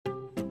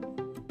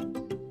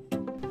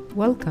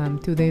Welcome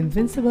to the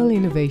Invincible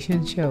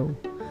Innovation Show,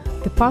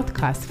 the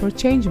podcast for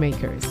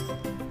changemakers.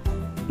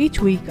 Each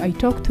week, I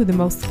talk to the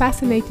most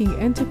fascinating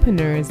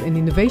entrepreneurs and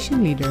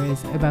innovation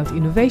leaders about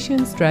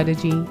innovation,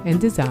 strategy, and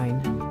design.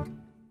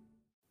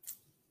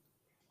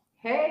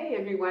 Hey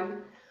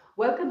everyone,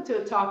 welcome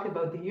to a talk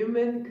about the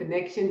human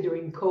connection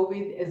during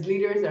COVID as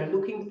leaders are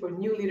looking for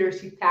new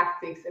leadership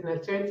tactics and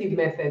alternative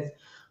methods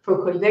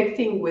for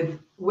connecting with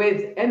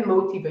and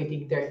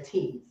motivating their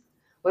teams.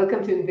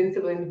 Welcome to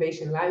Invincible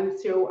Innovation Live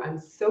Show. I'm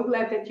so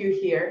glad that you're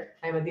here.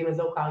 I'm Adima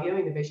Zokario,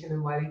 Innovation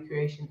and Value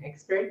Creation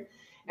Expert,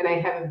 and I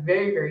have a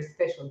very, very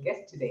special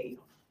guest today,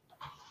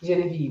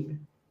 Genevieve.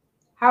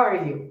 How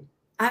are you?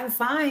 I'm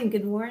fine.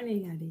 Good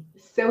morning, Adi.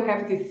 So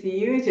happy to see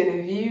you.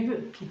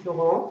 Genevieve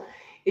Pitteron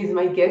is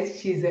my guest.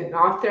 She's an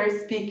author,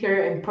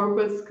 speaker, and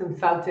purpose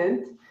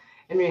consultant.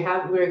 And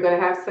we're going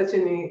to have such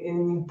an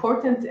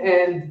important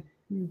and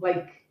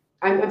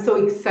I'm so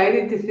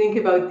excited to think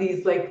about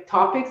these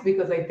topics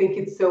because I think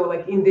it's so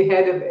in the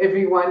head of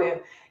everyone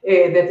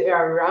that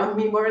are around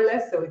me more or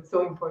less. So it's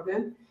so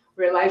important.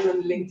 We're live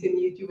on LinkedIn,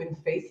 YouTube, and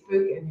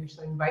Facebook, and you're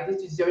so invited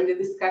to join the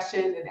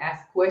discussion and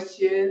ask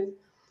questions.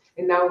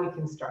 And now we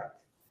can start.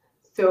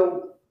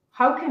 So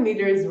how can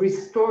leaders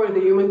restore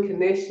the human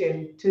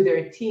connection to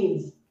their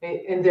teams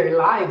and their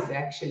lives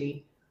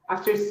actually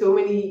after so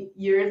many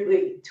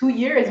years, 2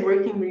 years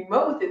working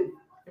remote and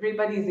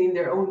everybody's in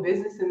their own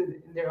business and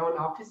in their own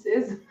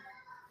offices?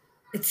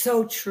 It's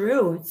so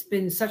true. It's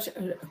been such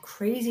a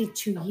crazy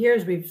 2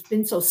 years. We've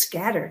been so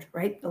scattered,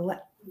 right?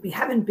 We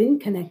haven't been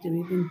connected.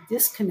 We've been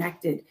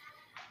disconnected,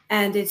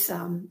 and it's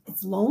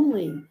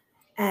lonely,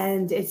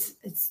 and it's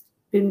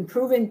been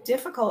proven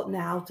difficult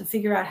now to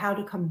figure out how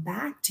to come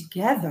back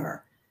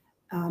together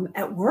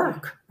at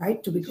work,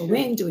 right? Do we go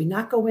in? Do we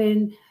not go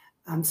in?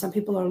 Some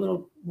people are a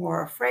little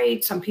more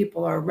afraid. Some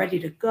people are ready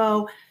to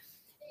go.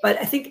 But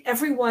I think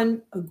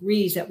everyone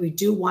agrees that we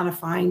do want to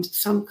find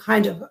some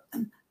kind of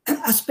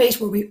a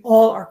space where we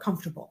all are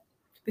comfortable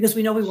because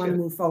we know we want to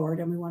move forward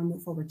and we want to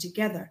move forward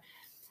together.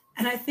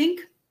 And I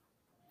think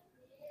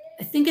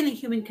in the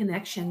human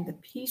connection, the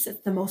piece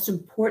that's the most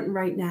important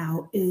right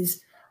now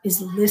is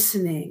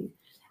listening,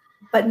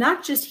 but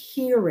not just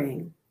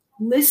hearing,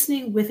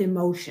 listening with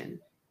emotion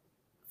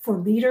for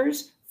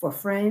leaders, for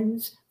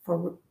friends,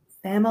 for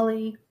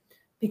family,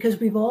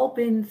 because we've all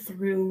been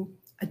through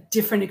a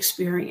different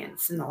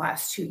experience in the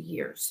last 2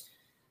 years.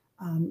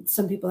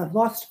 Some people have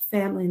lost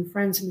family and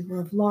friends. Some people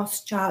have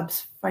lost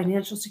jobs,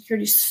 financial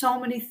security. So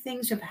many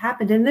things have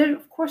happened. And there,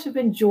 of course, have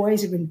been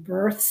joys, there have been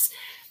births,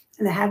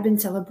 and there have been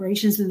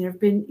celebrations, and there have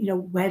been,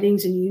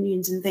 weddings and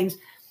unions and things.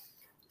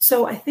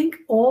 So I think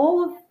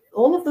all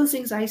of those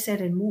things I said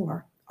and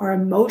more are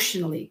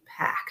emotionally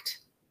packed.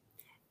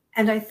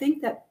 And I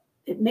think that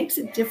it makes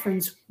a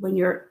difference when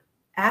you're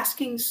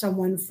asking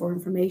someone for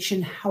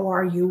information. How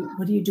are you?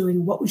 What are you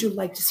doing? What would you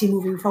like to see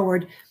moving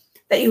forward?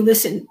 That you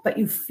listen, but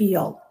you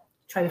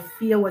try to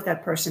feel what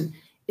that person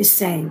is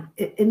saying.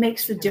 It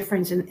makes the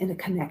difference in a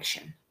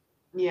connection.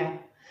 Yeah.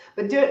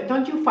 But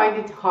don't you find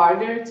it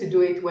harder to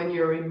do it when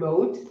you're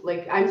remote?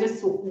 I'm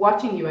just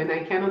watching you and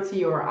I cannot see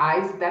your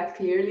eyes that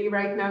clearly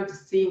right now.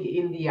 Just seeing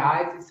in the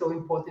eyes is so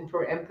important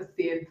for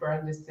empathy and for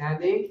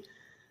understanding.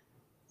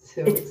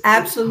 So it's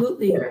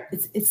absolutely,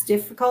 it's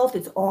difficult.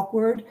 It's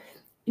awkward.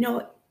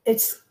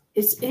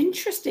 It's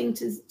interesting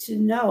to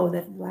know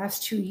that the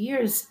last 2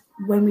 years,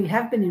 when we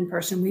have been in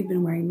person, we've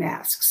been wearing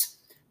masks.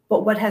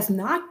 But what has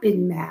not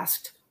been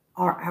masked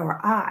are our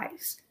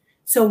eyes.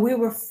 So we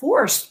were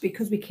forced,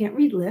 because we can't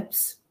read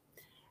lips,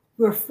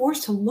 we were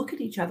forced to look at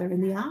each other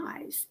in the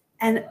eyes.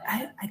 And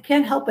I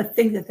can't help but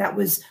think that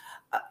was,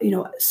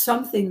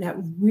 something that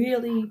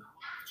really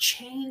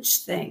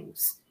changed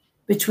things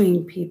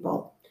between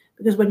people.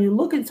 Because when you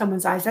look in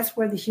someone's eyes, that's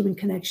where the human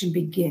connection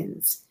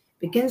begins.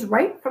 Begins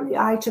right from the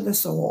eye to the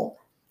soul,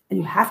 and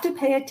you have to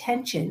pay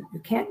attention. You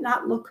can't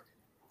not look,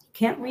 you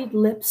can't read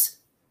lips.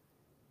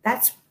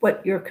 That's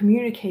what you're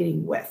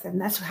communicating with, and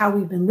that's how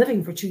we've been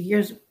living for 2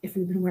 years if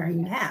we've been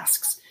wearing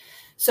masks.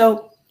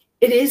 So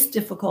it is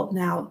difficult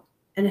now,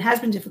 and it has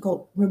been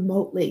difficult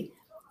remotely.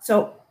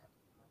 So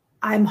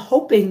I'm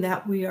hoping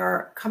that we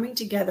are coming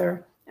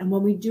together, and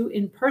when we do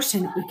in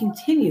person, we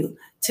continue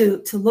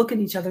to look in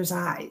each other's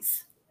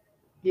eyes.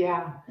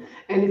 Yeah,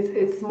 and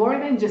it's more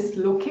than just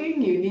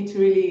looking. You need to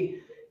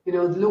really,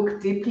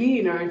 look deeply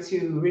in order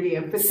to really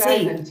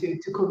empathize and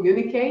to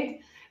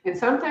communicate. And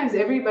sometimes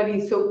everybody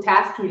is so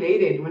task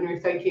related. When we're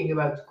thinking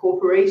about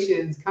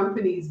corporations,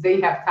 companies, they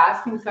have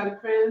tasking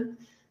cycles.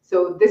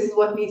 So this is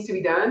what needs to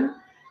be done.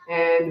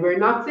 And we're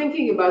not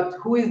thinking about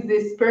who is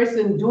this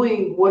person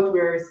doing what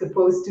we're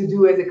supposed to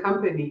do as a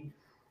company.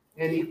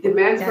 And it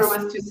demands from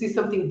us to see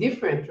something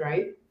different,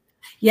 right?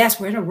 Yes,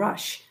 we're in a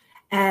rush.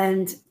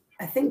 And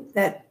I think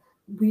that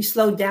we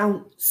slowed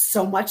down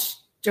so much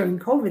during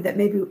COVID that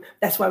maybe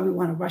that's why we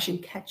want to rush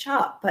and catch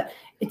up. But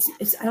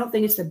I don't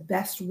think it's the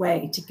best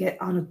way to get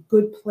on a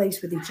good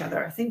place with each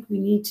other. I think we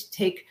need to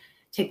take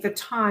the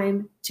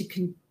time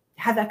to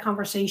have that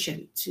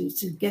conversation, to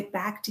get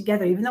back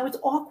together, even though it's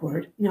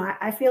awkward.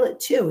 I feel it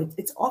too.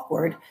 It's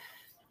awkward.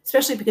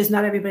 especially because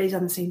not everybody's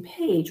on the same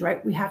page,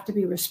 right? We have to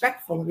be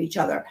respectful of each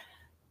other.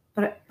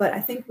 But I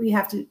think we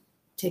have to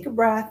take a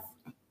breath,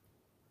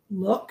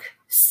 look,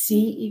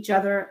 see each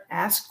other,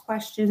 ask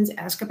questions,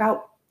 ask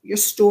about your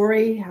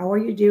story, how are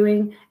you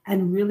doing,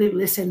 and really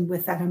listen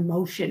with that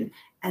emotion.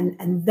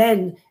 And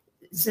then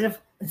instead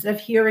of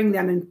hearing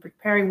them and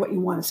preparing what you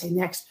want to say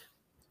next,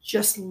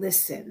 just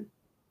listen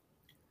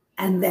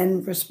and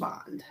then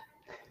respond.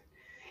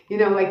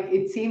 Like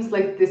it seems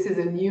like this is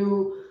a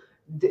new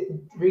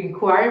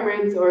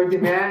requirement or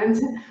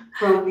demand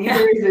from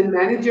leaders and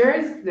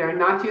managers. They're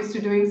not used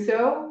to doing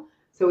so.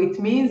 So it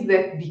means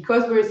that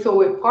because we're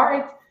so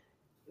apart,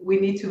 we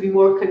need to be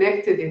more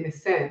connected in a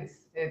sense.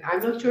 And I'm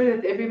not sure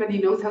that everybody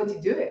knows how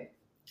to do it.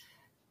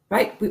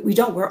 Right. We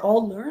don't. We're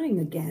all learning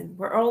again.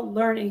 We're all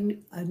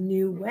learning a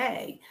new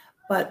way.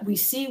 But we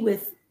see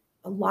with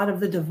a lot of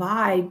the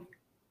divide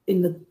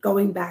in the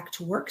going back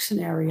to work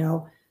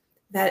scenario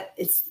that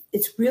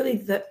it's really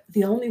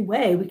the only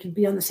way we can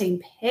be on the same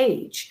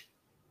page.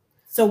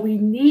 So we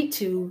need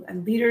to,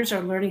 and leaders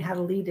are learning how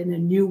to lead in a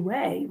new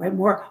way, right?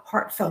 More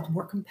heartfelt,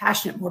 more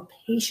compassionate, more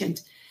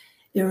patient.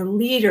 They're a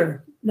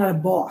leader, not a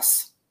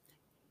boss.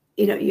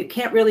 You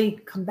can't really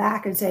come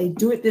back and say,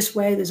 do it this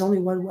way. There's only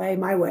one way,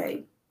 my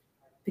way,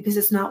 because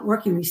it's not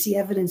working. We see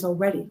evidence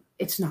already.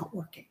 It's not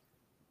working.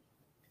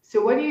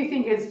 So what do you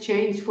think has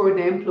changed for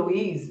the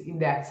employees in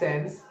that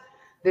sense,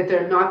 that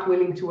they're not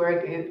willing to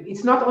work? And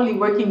it's not only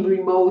working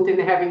remote and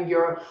having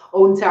your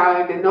own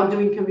time and not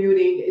doing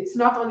commuting. It's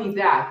not only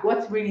that.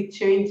 What's really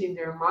changed in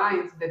their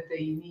minds that they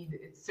need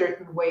a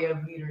certain way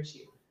of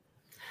leadership?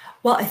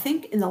 Well, I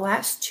think in the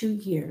last 2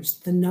 years,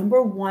 the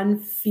number one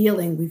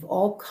feeling we've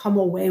all come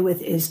away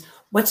with is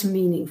what's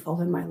meaningful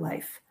in my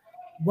life?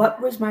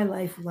 What was my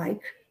life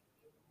like?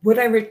 Would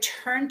I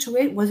return to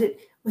it? Was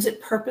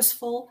it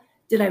purposeful?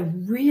 Did I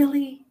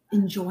really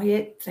enjoy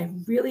it? Did I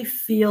really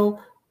feel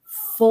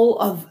full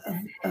of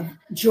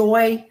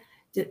joy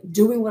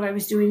doing what I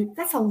was doing?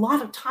 That's a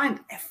lot of time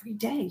every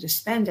day to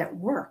spend at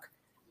work.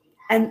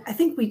 And I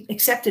think we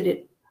accepted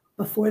it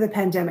before the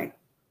pandemic,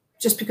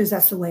 just because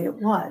that's the way it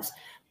was.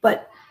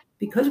 But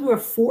because we were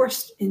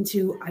forced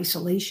into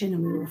isolation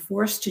and we were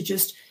forced to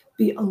just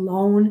be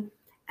alone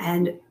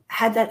and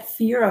had that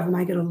fear of, am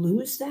I going to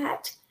lose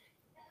that?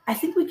 I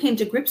think we came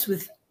to grips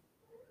with,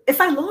 if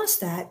I lost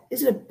that,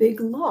 is it a big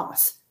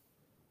loss?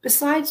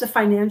 Besides the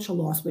financial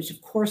loss, which of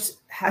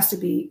course has to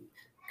be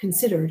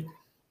considered,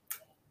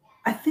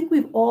 I think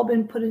we've all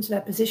been put into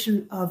that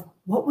position of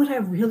what would I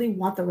really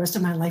want the rest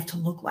of my life to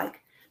look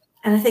like?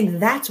 And I think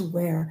that's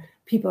where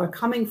people are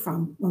coming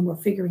from when we're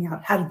figuring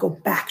out how to go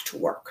back to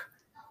work.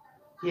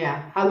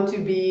 Yeah, how to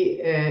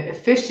be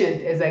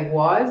efficient as I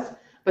was,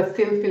 but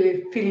still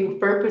feeling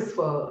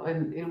purposeful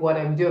in what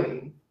I'm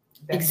doing.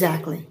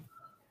 Exactly.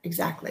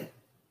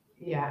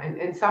 Yeah,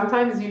 and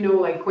sometimes,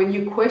 like when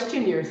you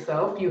question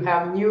yourself, you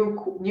have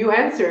new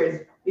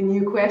answers in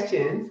new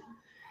questions.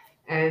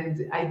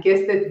 And I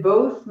guess that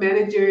both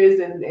managers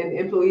and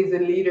employees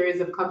and leaders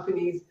of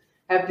companies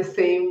have the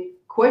same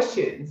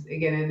questions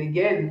again and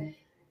again.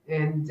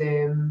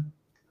 And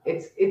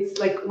it's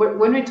like when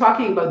we're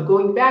talking about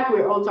going back,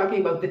 we're all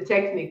talking about the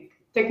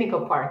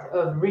technical part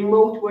of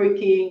remote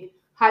working,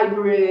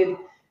 hybrid,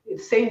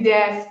 same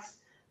desks,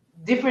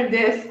 different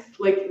desks.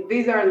 Like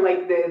these are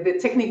like the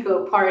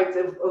technical parts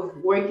of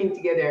working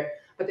together.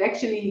 But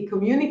actually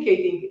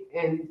communicating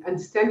and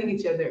understanding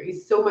each other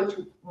is so much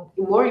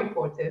more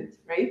important,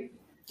 right?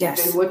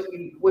 Yes. Than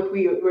what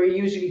we were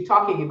usually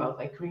talking about,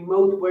 like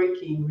remote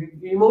working,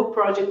 remote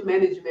project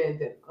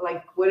management,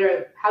 like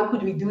how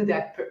could we do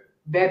that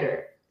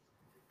better?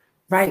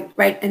 Right.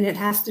 And it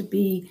has to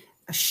be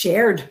a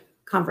shared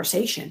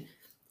conversation.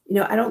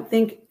 I don't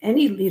think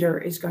any leader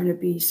is going to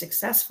be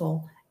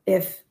successful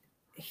if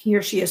he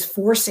or she is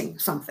forcing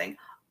something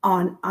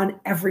on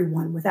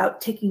everyone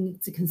without taking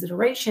into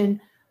consideration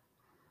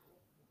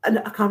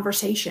a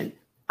conversation.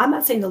 I'm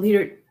not saying the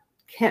leader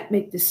can't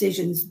make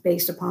decisions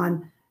based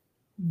upon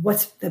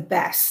what's the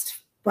best,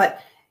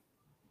 but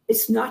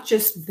it's not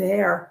just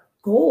their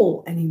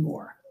goal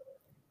anymore.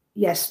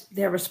 Yes,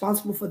 they're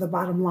responsible for the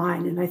bottom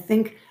line. And I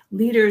think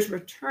leaders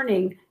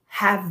returning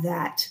have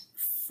that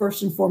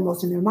first and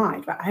foremost in their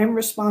mind. But I am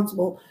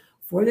responsible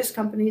for this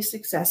company's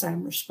success.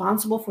 I'm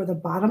responsible for the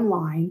bottom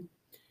line.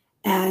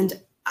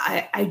 And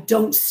I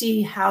don't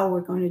see how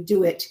we're going to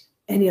do it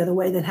any other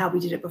way than how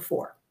we did it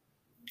before.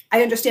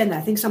 I understand that.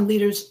 I think some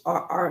leaders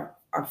are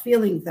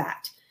feeling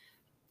that.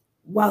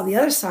 While the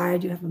other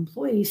side, you have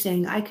employees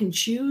saying, I can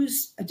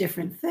choose a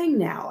different thing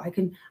now.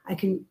 I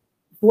can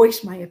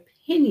voice my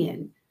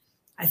opinion.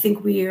 I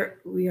think we are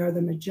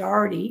the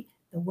majority,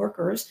 the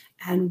workers,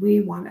 and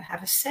we want to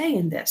have a say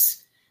in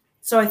this.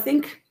 So I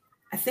think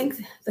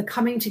the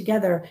coming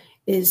together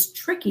is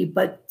tricky,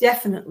 but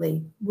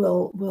definitely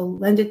will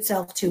lend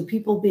itself to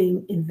people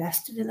being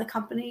invested in the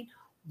company,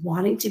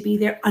 wanting to be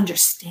there,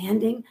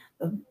 understanding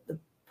the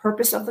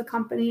purpose of the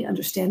company,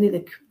 understanding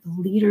the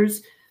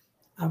leaders'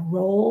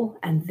 role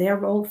and their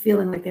role,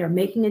 feeling like they're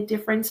making a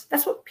difference.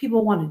 That's what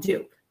people want to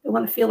do. They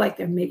want to feel like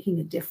they're making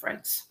a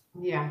difference.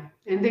 Yeah,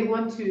 and they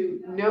want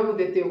to know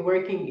that they're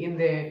working in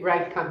the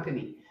right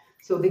company.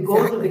 So the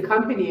goals of the Exactly.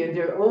 company and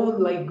their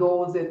own like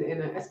goals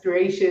and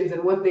aspirations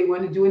and what they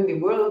want to do in the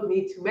world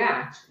need to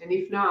match. And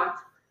if not,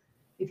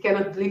 it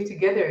cannot live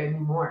together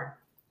anymore.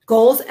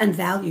 Goals and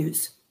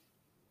values.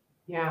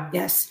 Yeah.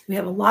 Yes, we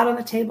have a lot on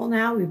the table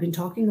now. We've been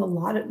talking a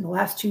lot in the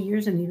last 2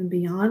 years and even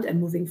beyond and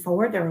moving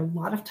forward. There are a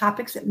lot of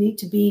topics that need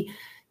to be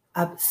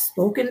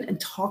spoken and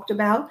talked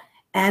about.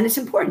 And it's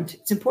important.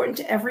 It's important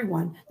to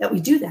everyone that we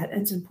do that.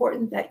 And it's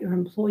important that your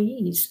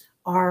employees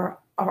are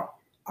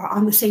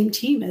on the same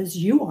team as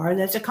you are,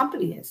 as a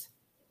company is.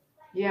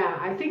 Yeah,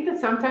 I think that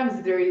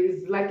sometimes there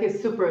is like a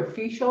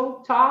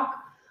superficial talk,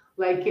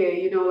 like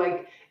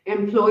like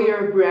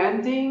employer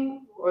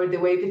branding or the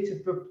way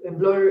that the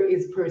employer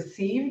is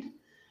perceived,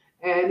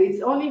 and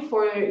it's only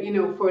for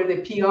for the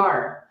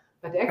PR.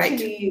 But Right.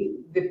 actually,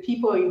 the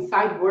people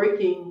inside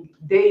working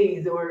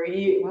days or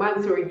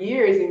months or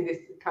years in this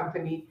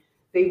company,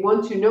 they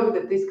want to know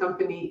that this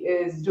company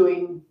is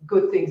doing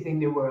good things in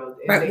the world,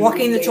 and Right. they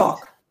Walking the relate.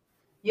 talk.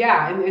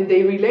 Yeah, and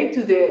they relate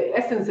to the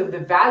essence of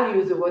the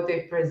values of what they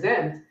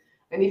present.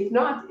 And if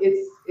not,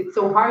 it's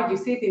so hard. You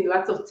see it in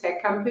lots of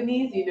tech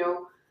companies,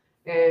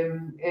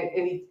 and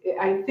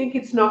I think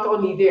it's not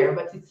only there,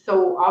 but it's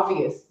so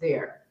obvious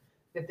there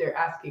that they're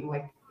asking,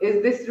 like,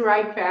 is this the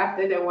right path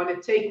that I want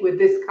to take with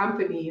this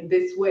company in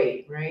this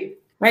way, right?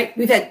 Right.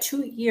 We've had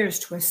 2 years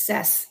to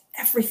assess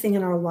everything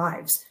in our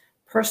lives,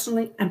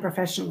 personally and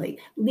professionally.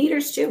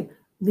 Leaders too.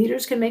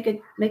 Leaders can make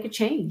a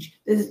change.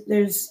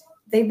 There's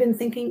they've been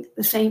thinking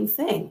the same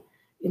thing.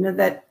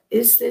 That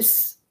is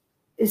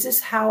this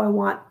how I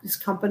want this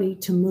company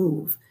to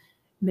move?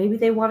 Maybe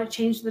they want to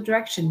change the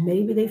direction.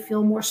 Maybe they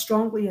feel more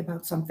strongly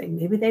about something.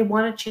 Maybe they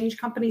want to change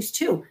companies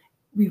too.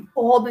 We've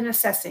all been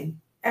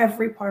assessing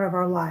every part of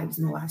our lives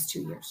in the last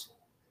 2 years.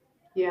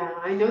 Yeah,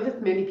 I know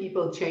that many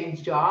people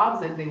change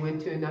jobs and they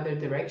went to another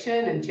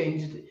direction and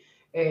changed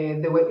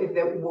the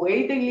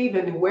way they live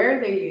and where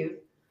they live.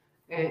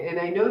 And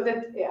I know that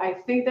I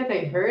think that I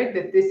heard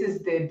that this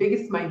is the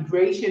biggest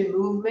migration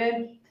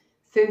movement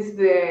since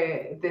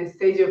the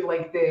stage of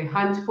like the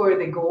hunt for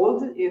the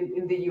gold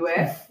in the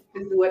US.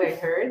 This is what I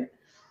heard.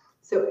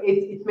 So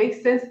it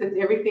makes sense that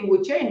everything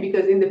would change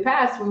because in the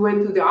past we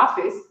went to the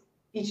office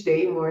each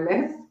day, more or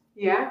less.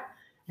 Yeah.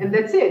 And Mhm.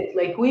 that's it.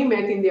 Like we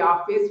met in the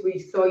office, we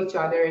saw each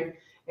other.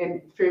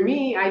 And for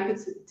me, I could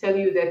tell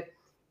you that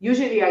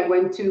usually I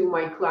went to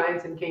my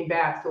clients and came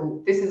back.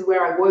 So this is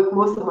where I work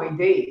most of my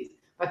days.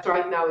 But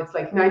right now it's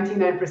like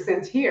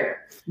 99% here.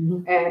 Mhm.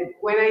 And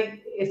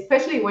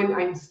especially when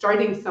I'm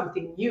starting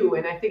something new,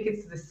 and I think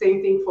it's the same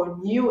thing for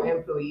new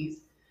employees,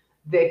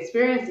 the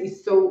experience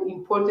is so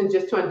important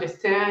just to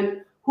understand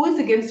who is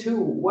against who,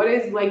 what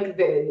is like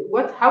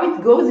how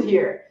it goes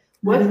here,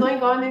 what's Mhm.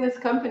 going on in this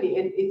company.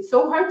 And it's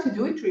so hard to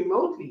do it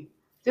remotely.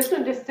 Just to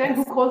understand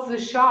who Yes. calls the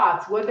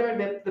shots, what are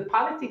the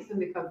politics in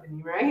the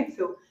company, right?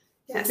 So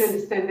just to Yes.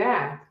 understand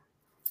that.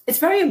 It's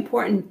very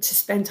important to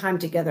spend time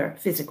together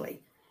physically.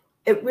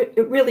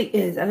 It really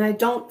is, and I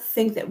don't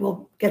think that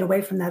we'll get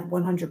away from that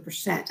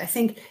 100%. I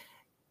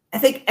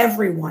think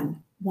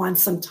everyone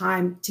wants some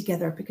time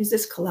together because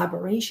this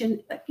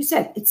collaboration, like you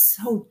said, it's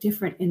so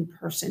different in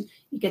person.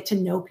 You get to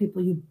know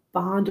people, you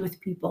bond with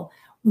people.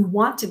 We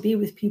want to be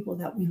with people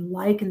that we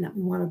like and that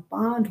we want to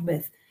bond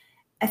with.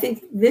 I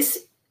think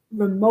this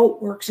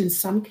remote works in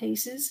some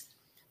cases,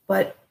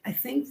 but I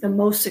think the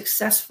most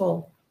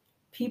successful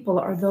people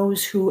are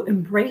those who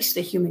embrace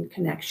the human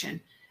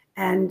connection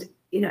and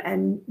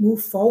and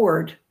move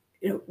forward,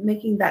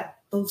 making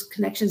those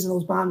connections and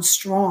those bonds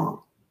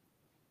strong.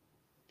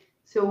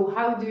 So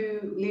how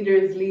do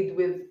leaders lead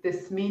with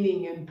this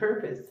meaning and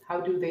purpose?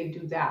 How do they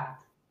do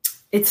that?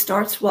 It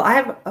starts, well, I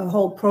have a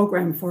whole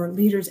program for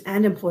leaders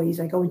and employees.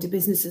 I go into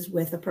businesses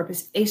with a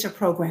Purpose ACER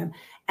program,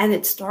 and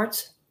it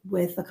starts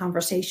with the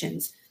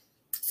conversations.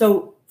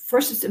 So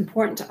first, it's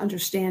important to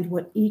understand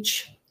what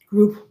each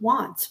group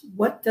wants.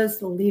 What does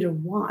the leader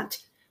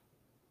want?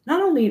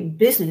 Not only in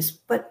business,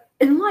 but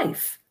in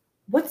life.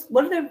 What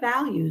are their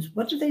values?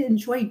 What do they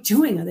enjoy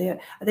doing?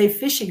 Are they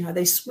fishing? Are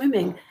they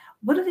swimming?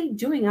 What are they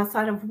doing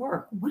outside of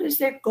work? What is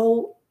their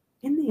goal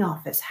in the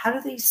office? How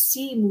do they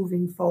see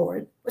moving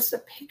forward? What's the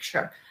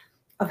picture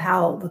of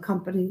how the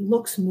company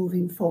looks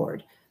moving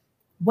forward?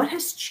 What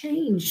has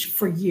changed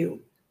for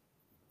you,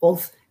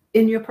 both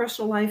in your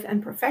personal life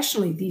and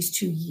professionally, these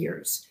 2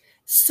 years?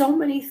 So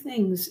many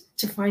things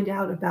to find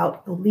out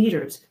about the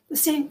leaders. The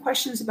same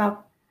questions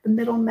about the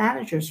middle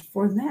managers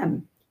for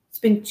them. It's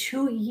been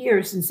 2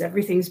 years since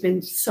everything's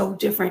been so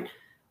different.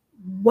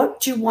 What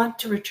do you want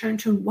to return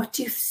to? And what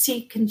do you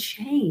see can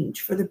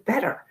change for the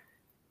better?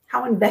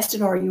 How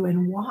invested are you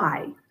and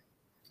why?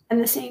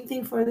 And the same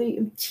thing for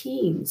the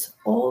teams,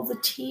 all the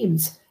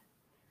teams.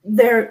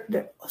 They're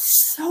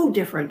so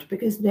different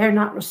because they're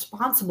not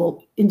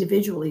responsible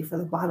individually for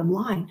the bottom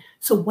line.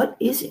 So what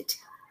is it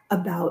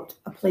about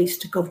a place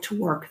to go to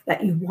work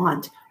that you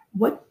want?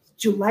 What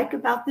did you like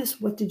about this?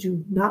 What did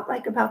you not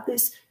like about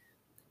this?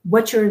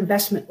 What's your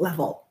investment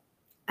level?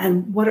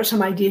 And what are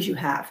some ideas you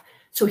have?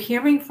 So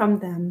hearing from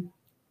them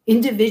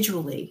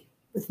individually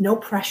with no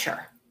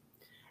pressure,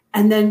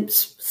 and then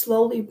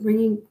slowly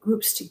bringing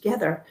groups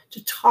together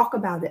to talk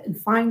about it and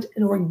find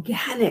an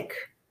organic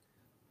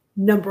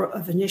number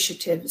of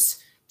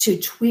initiatives to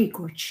tweak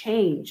or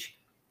change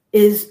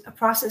is a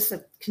process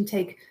that can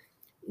take,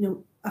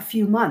 a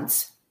few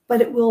months, but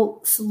it will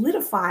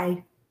solidify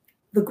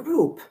the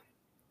group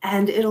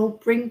and it'll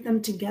bring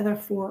them together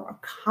for a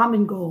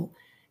common goal.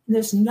 And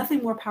there's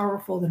nothing more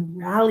powerful than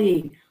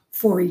rallying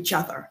for each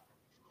other.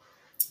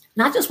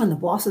 Not just when the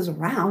boss is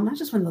around, not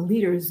just when the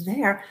leader is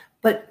there,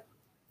 but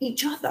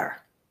each other,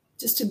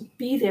 just to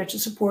be there to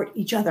support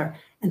each other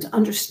and to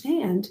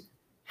understand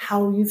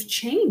how you've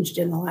changed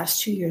in the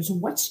last 2 years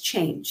and what's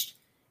changed.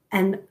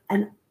 And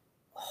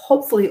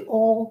hopefully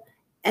all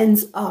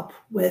ends up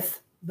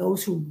with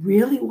those who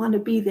really want to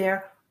be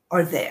there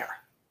are there.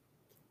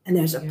 And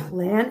there's a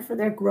plan for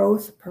their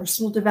growth,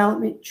 personal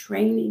development,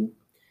 training.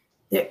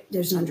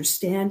 There's an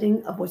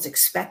understanding of what's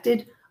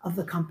expected of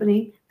the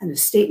company and a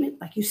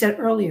statement, like you said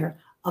earlier,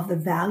 of the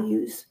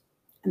values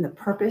and the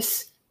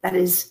purpose that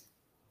is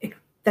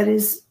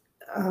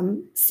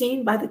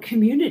seen by the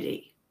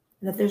community,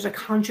 and that there's a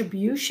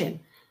contribution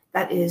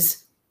that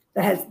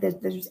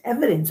there's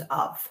evidence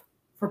of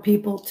for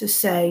people to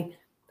say,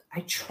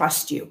 I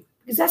trust you,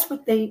 because that's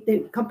what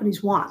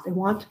companies want. They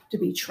want to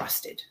be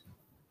trusted.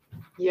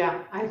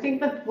 Yeah, I think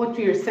that what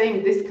you're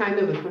saying, this kind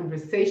of a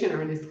conversation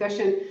or a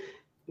discussion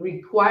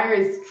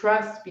requires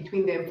trust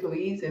between the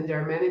employees and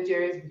their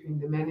managers, between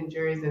the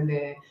managers and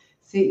the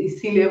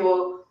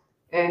C-level.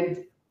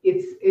 And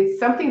it's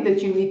something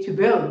that you need to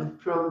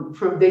build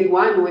from day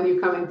one when you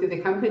come into the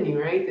company,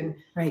 right? And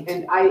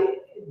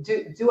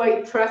do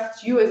I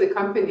trust you as a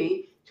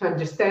company to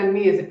understand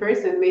me as a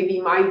person? Maybe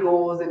my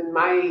goals and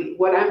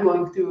what I'm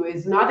going through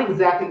is not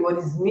exactly what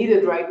is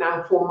needed right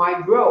now for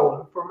my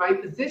role, for my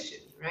position,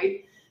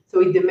 right? So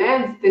it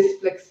demands this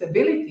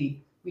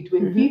flexibility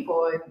between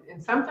people,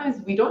 and sometimes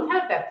we don't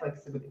have that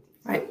flexibility.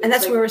 Right, and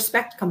that's where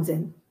respect comes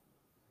in.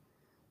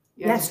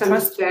 Yes,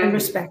 trust and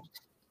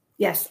respect.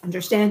 Yes,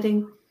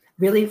 understanding,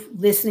 really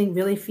listening,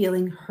 really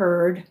feeling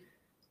heard.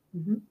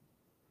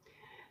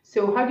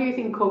 So how do you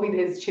think COVID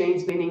has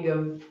changed the meaning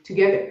of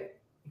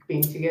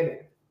being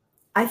together?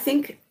 I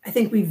think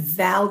we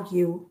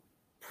value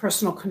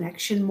personal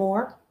connection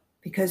more,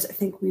 because I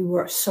think we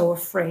were so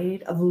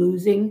afraid of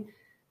losing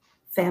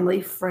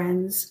family,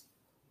 friends,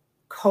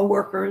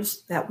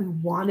 coworkers that we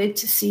wanted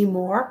to see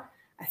more.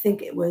 I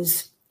think it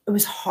was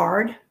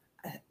hard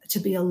to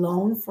be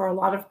alone for a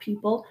lot of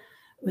people.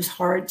 It was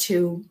hard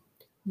to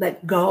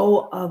let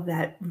go of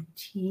that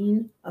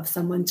routine of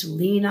someone to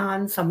lean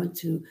on, someone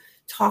to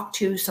talk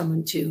to,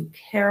 someone to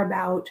care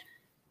about.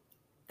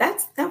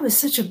 That was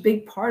such a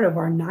big part of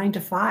our 9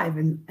 to 5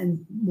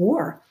 and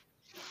more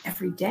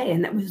every day.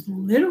 And that was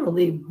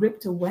literally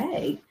ripped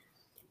away.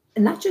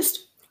 And not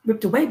just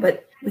ripped away,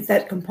 but with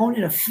that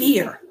component of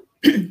fear,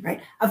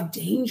 right? Of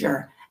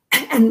danger.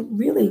 And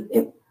really,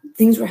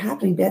 things were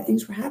happening, bad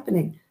things were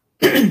happening.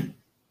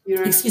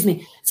 Excuse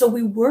me. So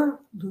we were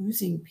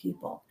losing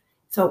people.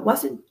 So it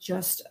wasn't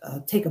just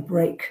take a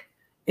break.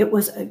 It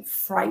was a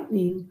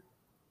frightening,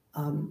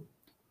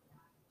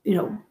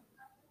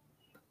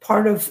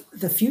 part of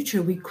the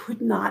future we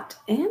could not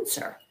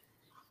answer.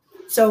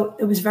 So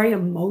it was very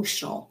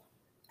emotional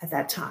at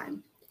that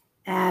time.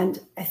 And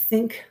I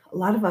think a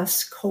lot of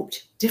us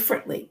coped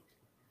differently.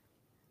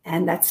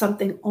 And that's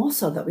something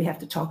also that we have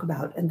to talk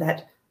about, and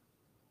that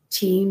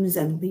teams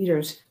and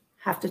leaders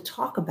have to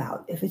talk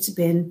about if it's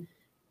been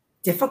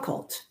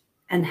difficult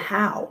and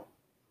how,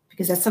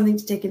 because that's something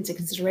to take into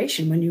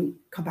consideration when you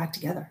come back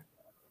together.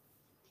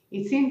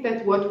 It seems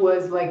that what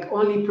was like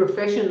only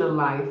professional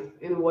life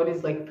and what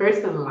is like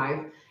personal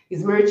life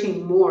is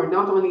merging more,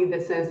 not only in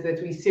the sense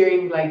that we're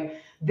sharing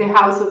like the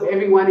house of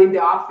everyone in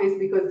the office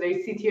because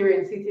they sit here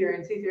and sit here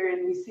and sit here,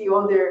 and we see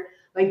all their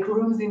like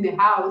rooms in the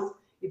house.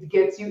 It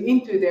gets you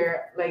into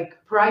their like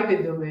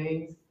private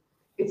domains.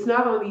 It's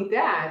not only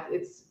that,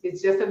 it's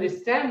just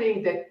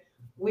understanding that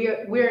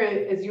we're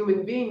as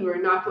human beings,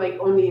 we're not like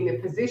only in a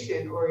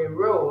position or a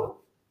role.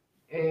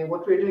 And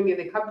what we're doing in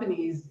the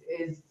company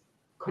is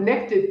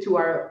connected to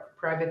our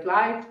private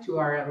life, to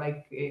our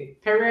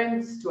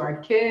parents, to our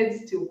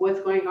kids, to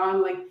what's going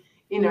on like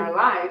in our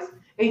lives.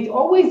 And it's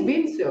always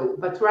been so,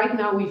 but right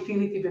now we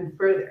feel it even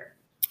further.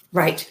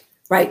 Right.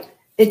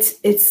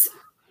 It's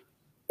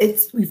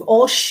we've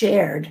all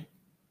shared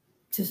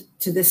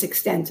to this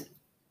extent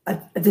a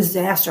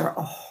disaster,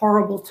 a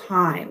horrible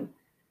time.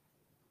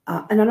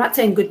 And I'm not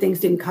saying good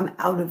things didn't come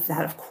out of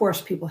that. Of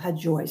course, people had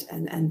joys,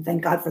 and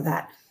thank God for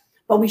that.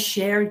 But we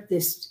shared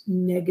this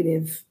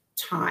negative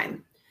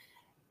time,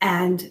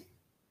 and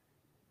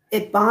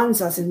it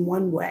bonds us in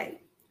one way.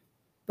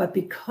 But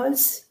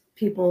because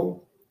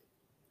people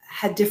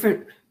had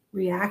different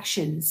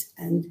reactions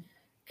and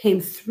came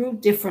through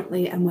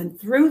differently and went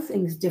through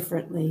things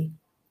differently,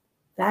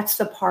 that's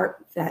the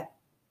part that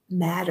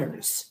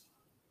matters.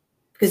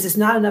 Because it's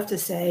not enough to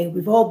say,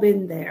 we've all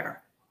been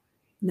there.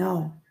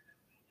 No,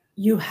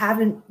 you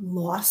haven't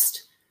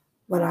lost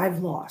what I've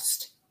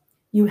lost.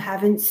 You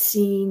haven't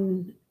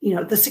seen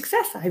the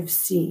success I've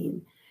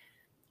seen,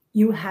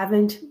 you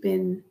haven't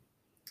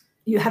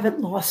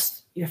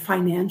lost your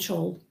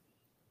financial,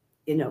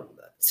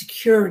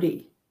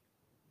 security.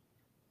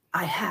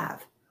 I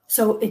have.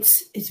 So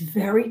it's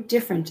very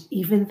different,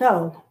 even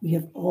though we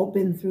have all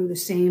been through the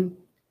same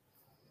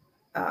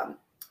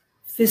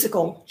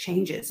physical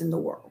changes in the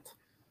world.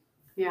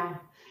 Yeah.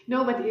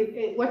 No, but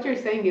what you're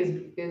saying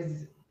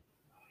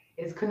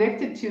is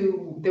connected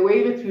to the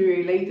way that we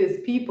relate as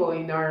people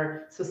in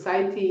our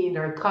society, in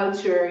our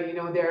culture.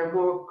 There are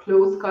more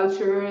close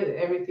culture.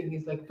 Everything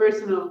is like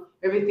personal.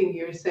 Everything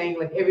you're saying,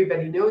 like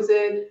everybody knows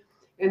it.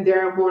 And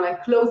there are more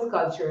like close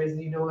cultures,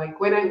 like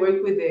when I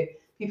work with the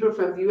people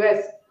from the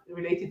US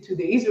related to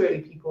the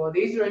Israeli people,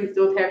 the Israelis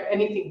don't have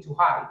anything to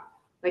hide,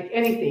 like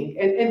anything.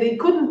 And they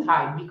couldn't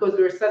hide because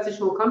we're such a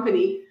small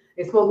company,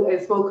 a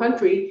small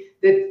country,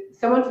 that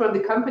someone from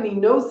the company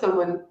knows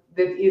someone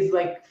that is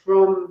like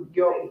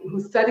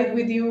who studied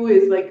with you,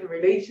 is like a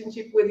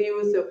relationship with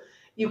you. So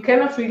you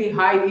cannot really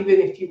hide even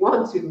if you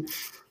want to.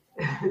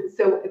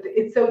 So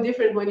it's so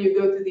different when you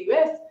go to the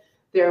US.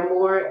 There are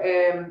more,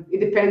 it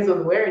depends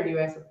on where in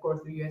the US, of course.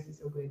 The US is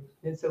so good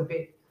and so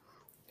big.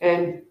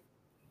 And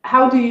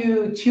how do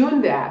you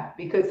tune that?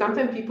 Because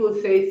sometimes people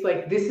say it's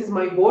like, this is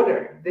my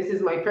border, this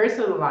is my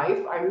personal life.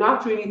 I'm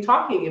not really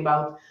talking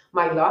about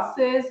my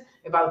losses,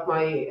 about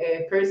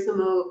my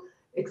personal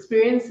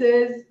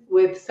experiences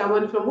with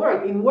someone from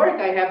work. In work,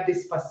 I have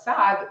this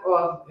facade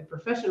of a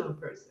professional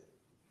person.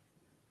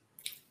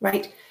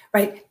 Right.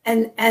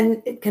 And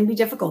it can be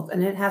difficult,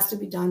 and it has to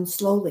be done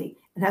slowly.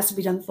 It has to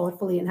be done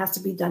thoughtfully, and has to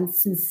be done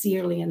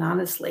sincerely and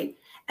honestly.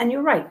 And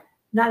you're right.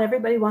 Not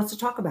everybody wants to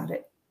talk about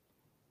it.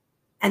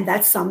 And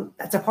that's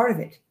a part of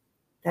it.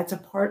 That's a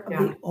part of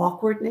the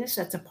awkwardness.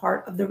 That's a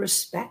part of the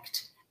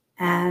respect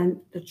and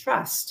the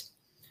trust.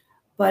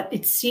 But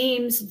it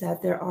seems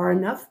that there are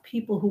enough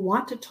people who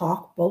want to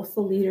talk, both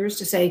the leaders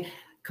to say,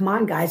 come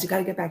on, guys, you got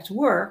to get back to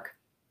work.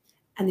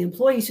 And the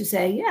employees who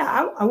say,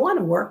 yeah, I want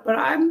to work, but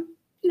I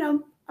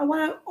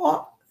want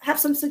to have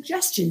some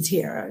suggestions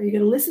here. Are you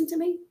going to listen to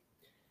me?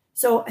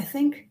 So I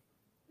think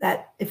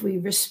that if we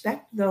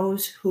respect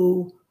those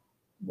who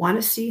want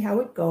to see how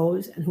it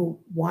goes and who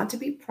want to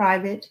be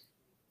private,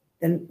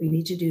 then we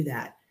need to do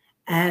that.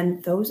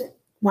 And those that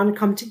want to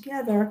come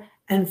together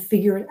and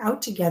figure it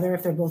out together,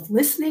 if they're both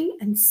listening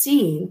and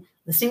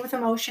listening with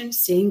emotion,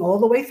 seeing all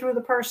the way through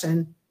the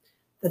person,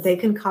 that they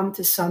can come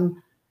to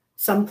some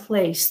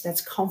place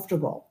that's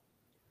comfortable.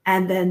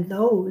 And then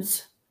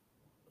those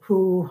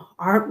who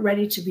aren't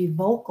ready to be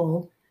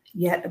vocal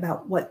yet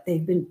about what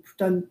they've been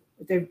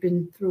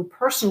through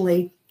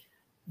personally,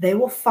 they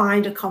will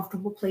find a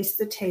comfortable place at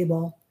the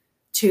table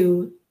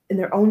to, in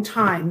their own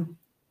time,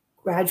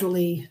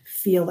 gradually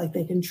feel like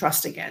they can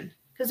trust again.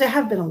 Because there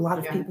have been a lot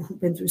of people who've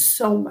been through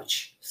so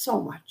much.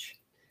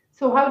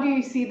 So how do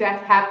you see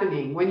that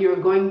happening when you're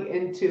going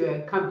into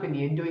a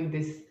company and doing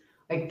this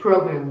like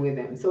program with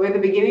them? So at the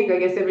beginning, I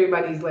guess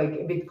everybody's like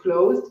a bit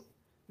closed,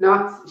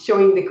 not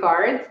showing the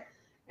cards.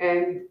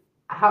 And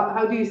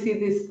how do you see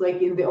this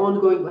like in the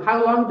ongoing,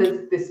 how long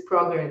does this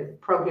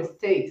progress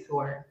takes,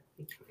 or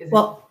is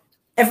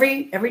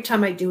every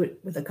time I do it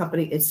with a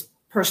company, it's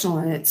personal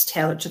and it's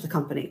tailored to the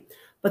company.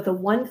 But the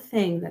one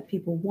thing that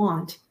people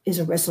want is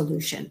a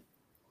resolution.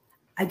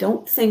 I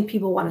don't think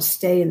people want to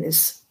stay in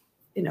this,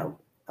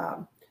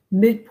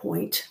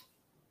 midpoint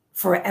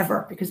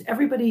forever, because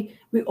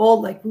we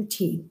all like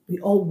routine. We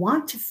all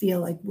want to feel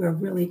like we're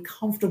really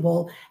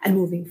comfortable and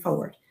moving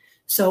forward.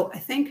 So I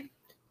think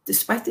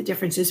despite the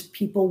differences,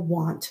 people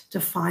want to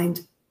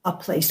find a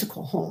place to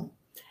call home.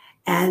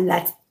 And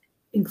that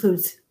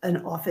includes an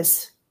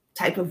office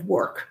type of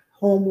work,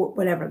 home,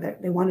 whatever.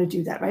 They want to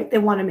do that, right? They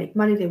want to make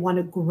money. They want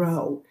to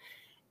grow.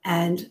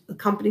 And the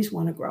companies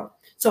want to grow.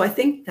 So I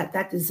think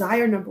that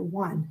desire, number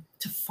one,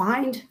 to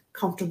find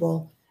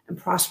comfortable and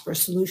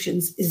prosperous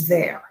solutions is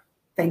there,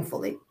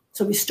 thankfully.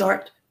 So we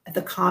start at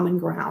the common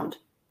ground.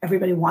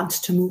 Everybody wants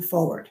to move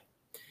forward.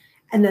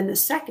 And then the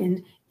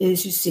second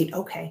is you see,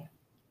 okay,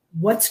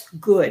 what's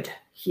good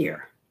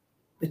here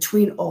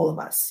between all of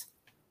us?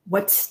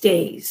 What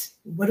stays?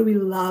 What do we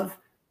love?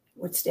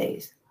 What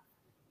stays?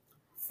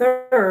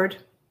 Third,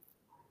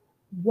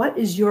 what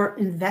is your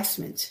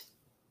investment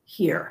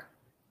here?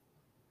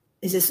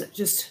 Is this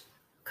just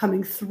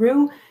coming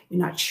through? You're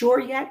not sure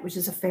yet, which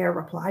is a fair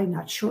reply,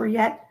 not sure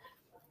yet,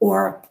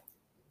 or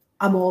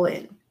I'm all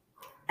in.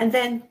 And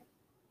then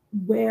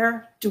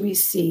where do we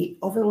see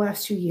over the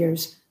last 2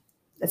 years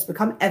that's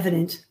become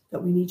evident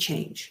that we need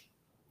change?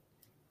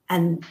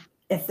 And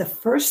if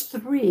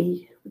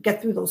we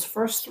get through those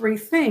first three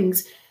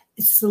things,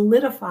 it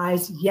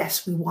solidifies,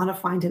 yes, we want to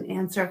find an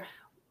answer.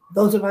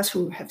 Those of us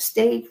who have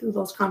stayed through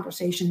those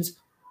conversations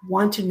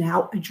want to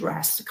now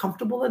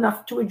comfortable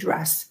enough to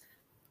address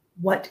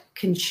what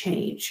can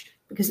change.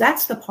 Because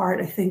that's the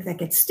part, I think, that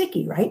gets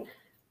sticky, right?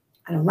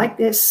 I don't like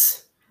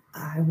this.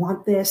 I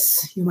want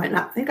this. You might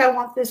not think I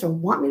want this or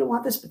want me to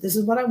want this, but this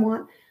is what I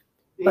want.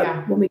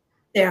 But when we get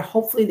there,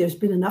 hopefully there's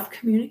been enough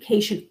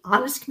communication,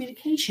 honest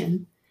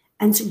communication,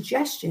 and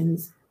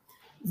suggestions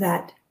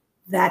that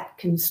that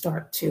can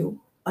start to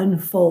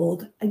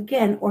unfold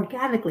again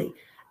organically.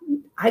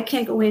 I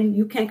can't go in,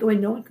 you can't go in,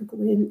 no one can go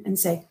in and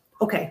say,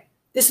 okay,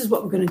 this is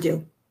what we're going to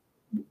do.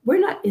 We're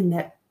not in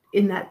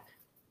that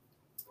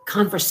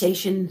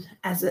conversation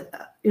as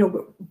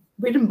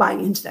we didn't buy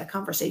into that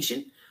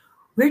conversation.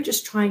 We're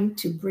just trying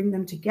to bring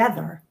them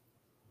together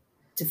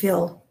to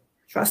feel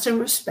trust and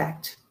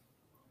respect,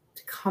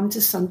 to come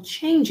to some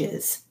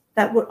changes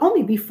that would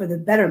only be for the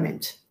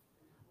betterment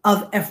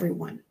of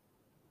everyone.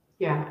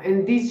 Yeah,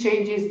 and these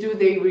changes, do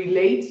they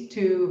relate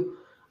to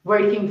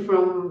working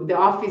from the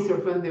office or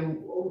from the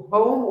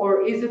home,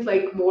 or is it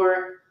like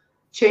more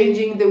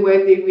changing the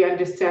way that we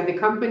understand the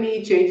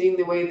company, changing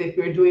the way that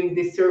we're doing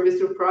this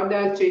service or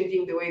product,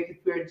 changing the way that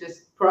we're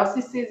just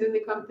processes in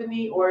the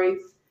company, or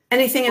it's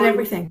anything and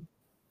everything?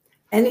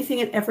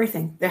 Anything and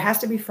everything. There has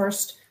to be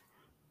first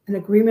an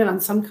agreement on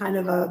some kind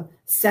of a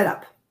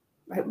setup,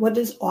 right? What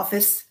does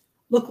office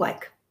look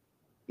like?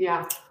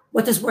 Yeah.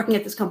 What does working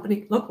at this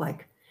company look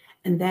like?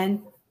 And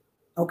then,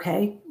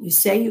 okay, you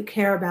say you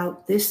care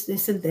about this,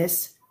 this, and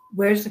this.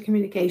 Where's the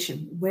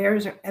communication?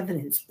 Where's our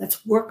evidence?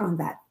 Let's work on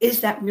that.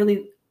 Is that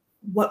really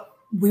what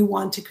we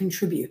want to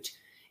contribute?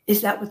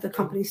 Is that what the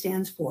company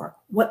stands for?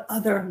 What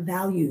other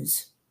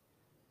values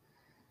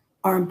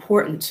are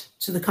important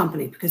to the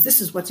company? Because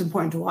this is what's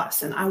important to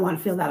us. And I want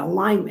to feel that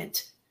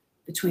alignment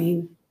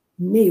between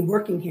me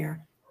working here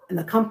and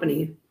the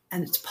company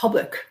and its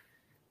public,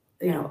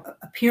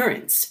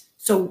 appearance.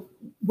 So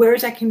where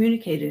is that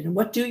communicated, and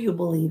what do you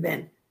believe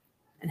in,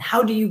 and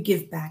how do you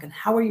give back, and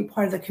how are you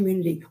part of the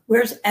community?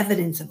 Where's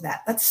evidence of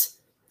that?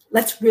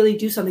 Let's really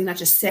do something, not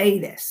just say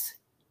this.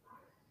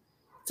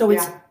 So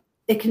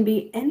it can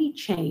be any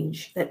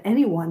change that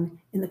anyone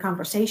in the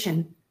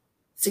conversation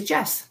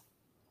suggests.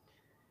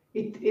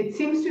 It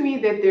seems to me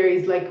that there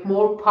is like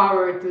more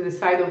power to the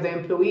side of the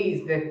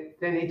employees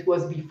than it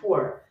was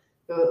before.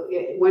 So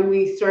when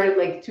we started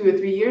like 2 or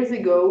 3 years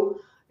ago,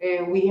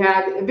 we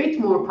had a bit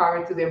more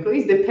power to the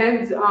employees.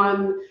 Depends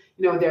on,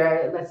 there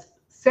are less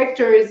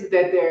sectors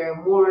that there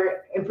are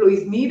more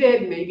employees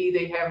needed. Maybe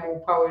they have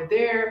more power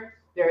there.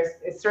 There's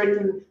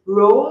certain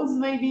roles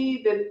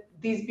maybe that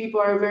these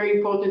people are very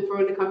important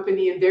for the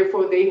company, and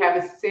therefore they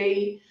have a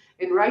say.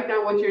 And right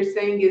now what you're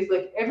saying is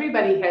like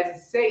everybody has a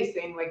say,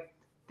 saying like,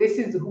 this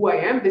is who I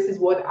am. This is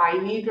what I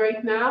need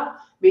right now.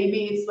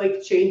 Maybe it's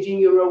like changing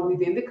your role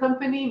within the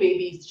company.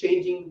 Maybe it's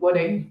changing what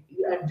I'm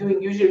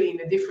doing usually in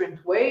a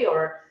different way,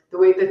 or the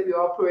way that we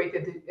operate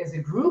as a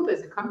group,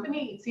 as a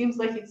company. It seems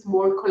like it's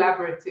more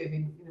collaborative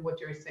in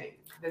what you're saying.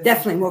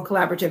 Definitely more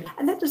collaborative.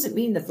 And that doesn't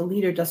mean that the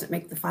leader doesn't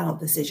make the final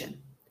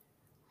decision.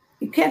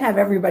 You can't have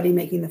everybody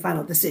making the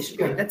final decision.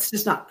 Sure. Right? That's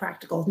just not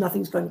practical.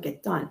 Nothing's going to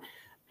get done.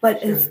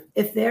 But sure.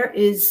 if there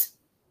is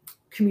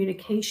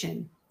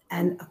communication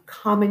and a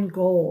common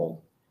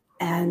goal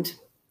and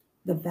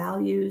the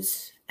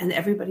values and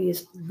everybody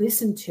is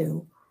listened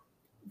to,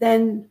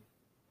 then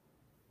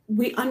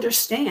we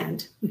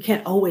understand we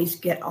can't always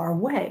get our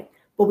way,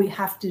 but we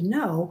have to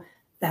know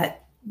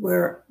that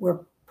we're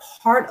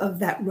part of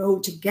that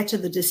road to get to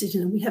the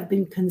decision, and we have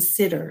been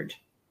considered.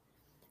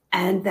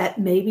 And that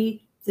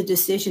maybe the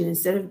decision,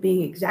 instead of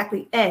being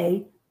exactly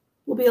A,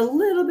 will be a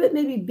little bit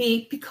maybe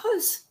B,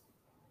 because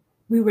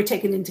we were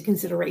taken into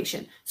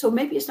consideration. So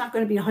maybe it's not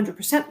going to be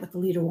 100% what the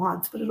leader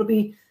wants, but it'll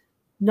be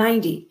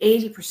 90,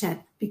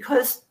 80%,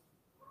 because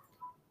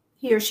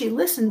he or she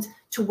listens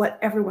to what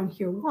everyone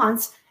here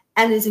wants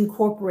and is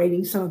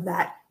incorporating some of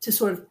that to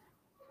sort of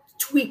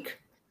tweak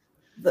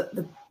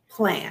the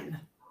plan.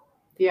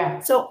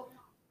 Yeah. So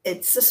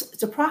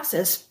it's a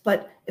process,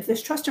 but if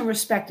there's trust and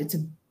respect,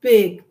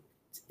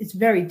 it's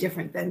very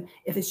different than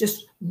if it's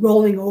just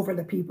rolling over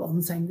the people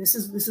and saying, this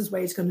is the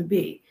way it's going to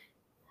be.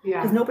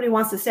 Yeah. Because nobody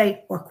wants to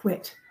say or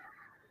quit.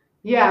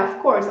 Yeah,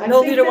 of course.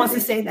 No leader wants to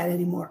say that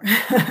anymore.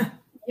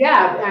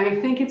 Yeah, and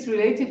I think it's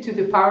related to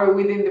the power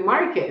within the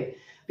market,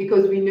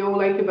 because we know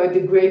like about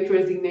the Great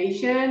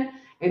Resignation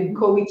and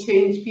COVID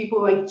changed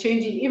people, like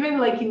changing even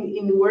like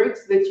in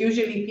works that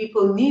usually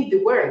people need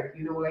the work,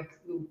 like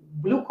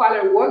blue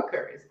collar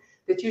workers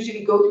that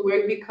usually go to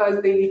work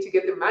because they need to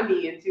get the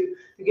money and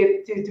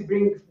to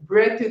bring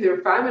bread to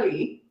their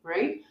family,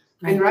 right?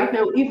 And right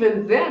now,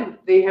 even them,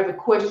 they have a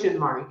question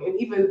mark, and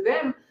even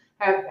them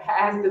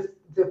has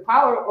the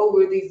power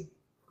over these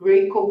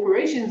great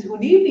corporations who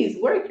need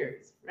these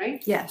workers,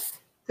 right? Yes.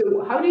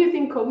 So how do you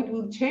think COVID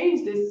will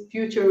change this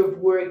future of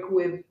work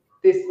with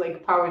this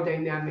like power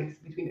dynamics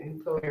between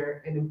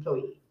employer and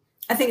employee?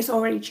 I think it's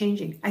already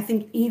changing. I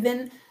think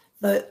even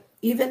the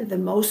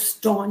most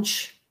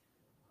staunch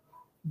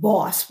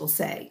boss, will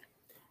say,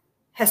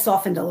 has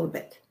softened a little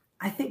bit.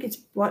 I think it's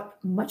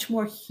brought much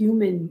more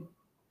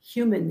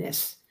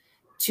humanness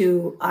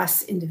to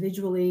us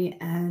individually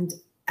and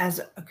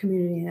as a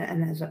community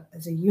and as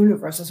a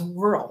universe, as a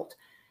world.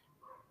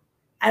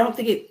 I don't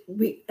think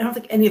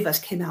any of us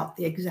came out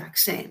the exact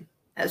same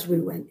as we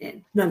went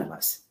in. None of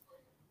us.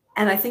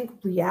 And I think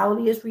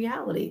reality is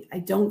reality. I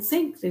don't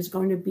think there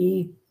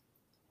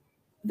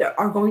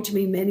are going to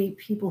be many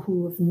people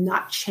who have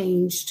not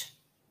changed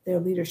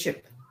their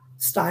leadership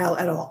style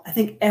at all. I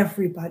think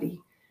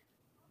everybody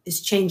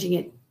is changing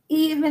it,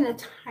 even a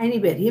tiny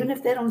bit, even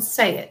if they don't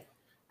say it.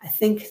 I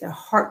think their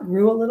heart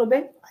grew a little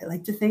bit. I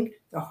like to think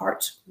their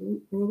hearts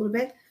grew a little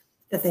bit,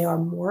 that they are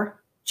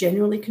more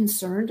genuinely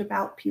concerned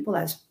about people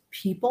as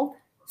people,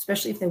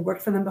 especially if they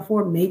worked for them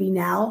before. Maybe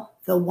now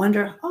they'll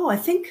wonder, oh, I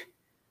think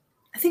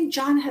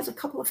John has a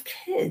couple of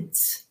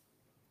kids.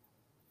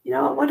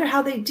 I wonder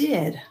how they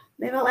did.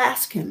 Maybe I'll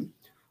ask him.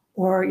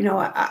 Or,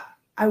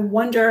 I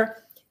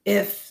wonder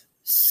if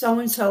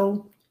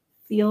so-and-so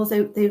feels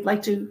they'd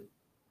like to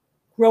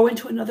grow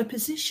into another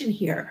position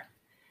here.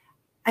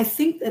 I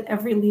think that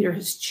every leader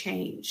has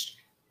changed.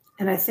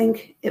 And I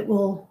think it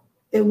will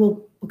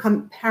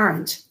become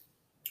apparent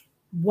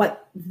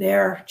what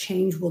their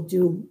change will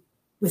do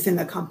within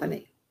the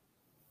company.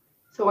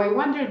 So I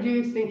wonder, do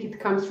you think it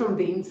comes from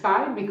the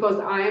inside? Because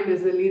I am,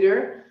 as a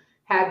leader,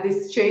 had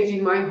this change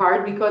in my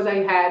heart because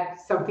I had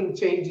something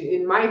change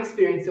in my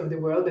experience of the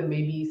world, and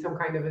maybe some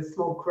kind of a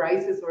small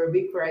crisis or a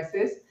big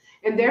crisis.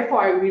 And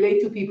therefore I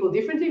relate to people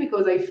differently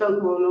because I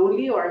felt more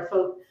lonely or I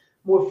felt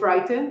more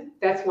frightened.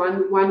 That's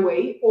one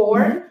way.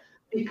 Or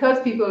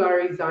because people are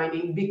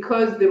resigning,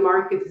 because the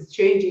market is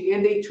changing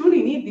and they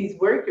truly need these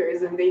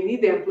workers and they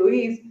need the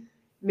employees,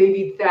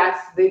 maybe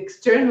that's the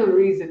external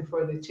reason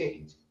for the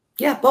change.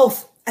 Yeah,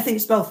 both. I think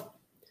it's both.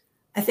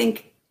 I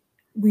think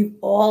we're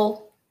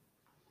all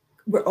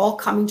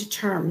coming to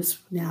terms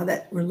now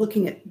that we're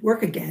looking at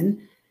work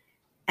again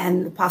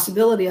and the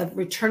possibility of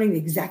returning the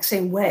exact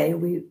same way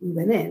we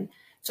went in.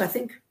 So I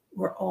think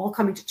we're all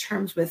coming to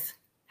terms with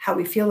how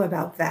we feel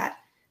about that.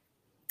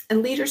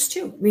 And leaders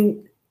too. I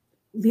mean,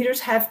 leaders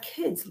have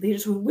kids.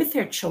 Leaders were with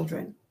their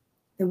children.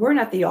 They weren't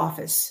at the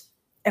office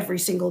every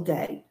single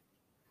day.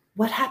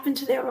 What happened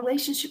to their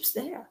relationships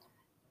there?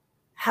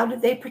 How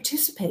did they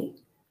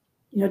participate?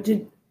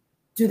 Do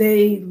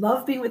they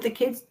love being with the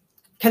kids?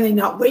 Can they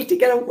not wait to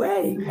get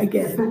away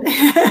again?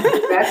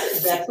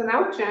 that's an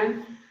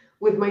option.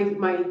 With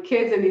my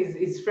kids and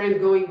his friend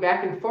going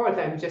back and forth,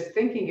 I'm just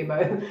thinking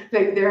about it,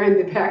 like they're in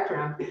the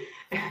background.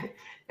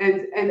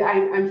 and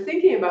I'm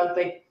thinking about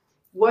like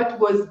what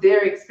was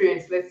their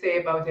experience, let's say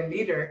about a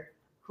leader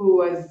who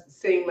was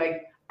saying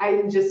like,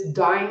 I'm just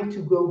dying to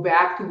go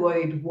back to what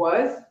it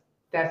was.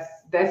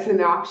 That's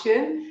an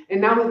option.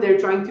 And now they're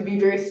trying to be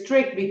very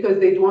strict because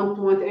they don't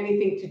want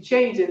anything to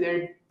change and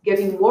they're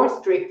getting more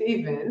strict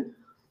even.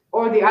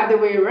 Or the other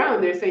way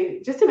around, they're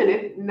saying, just a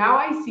minute, now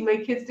I see my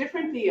kids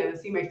differently and I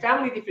see my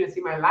family differently, I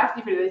see my life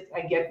differently.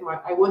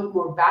 I want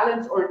more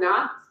balance or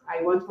not.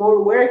 I want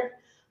more work.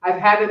 I've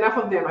had enough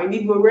of them. I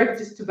need more work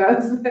just to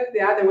balance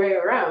the other way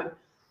around.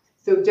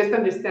 So just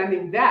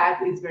understanding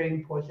that is very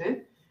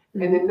important.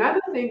 Mm-hmm. And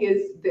another thing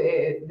is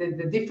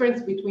the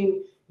difference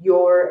between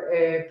your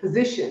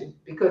position,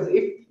 because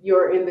if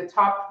you're in the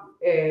top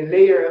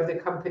layer of the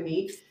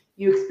company,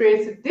 you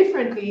experience it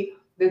differently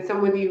than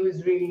somebody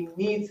who's really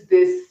needs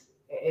this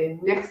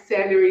next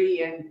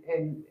salary,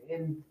 and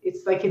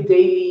it's like a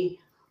daily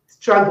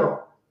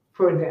struggle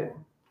for them,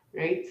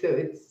 right? So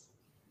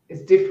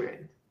it's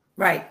different.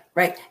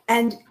 Right.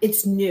 And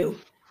it's new.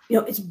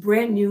 It's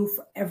brand new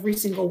for every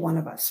single one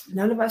of us.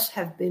 None of us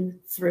have been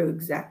through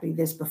exactly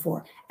this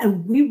before.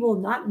 And we will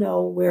not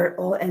know where it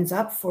all ends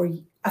up for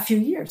a few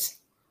years.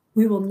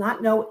 We will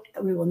not know.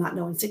 We will not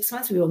know in 6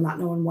 months. We will not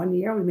know in 1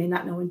 year. We may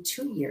not know in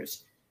 2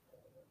 years.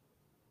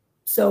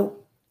 So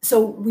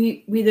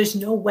we there's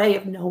no way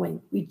of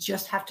knowing. We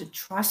just have to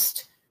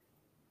trust,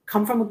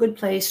 come from a good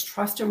place,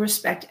 trust and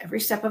respect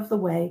every step of the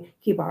way,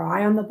 keep our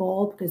eye on the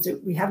ball because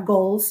we have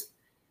goals.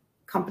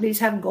 Companies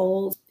have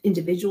goals.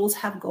 Individuals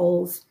have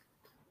goals.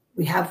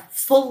 We have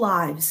full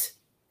lives.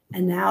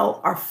 And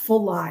now our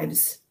full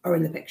lives are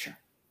in the picture.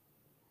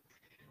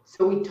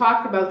 So we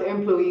talked about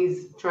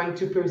employees trying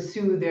to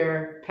pursue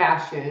their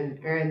passion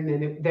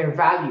and their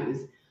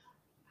values.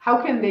 How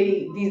can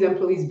these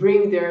employees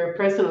bring their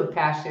personal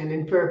passion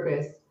and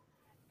purpose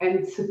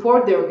and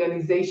support their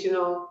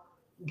organizational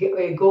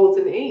goals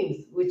and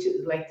aims, which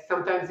is like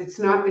sometimes it's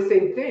not the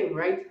same thing,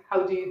 right?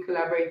 How do you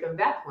collaborate on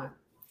that one?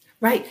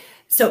 Right.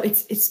 So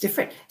it's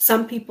different.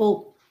 Some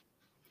people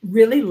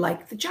really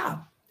like the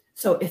job.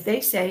 So if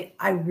they say,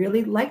 I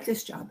really like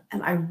this job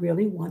and I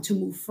really want to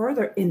move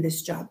further in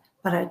this job,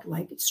 but I'd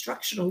like it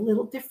structured a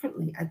little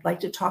differently. I'd like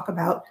to talk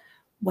about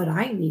what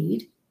I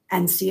need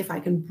and see if I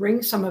can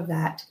bring some of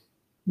that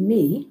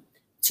me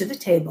to the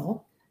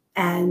table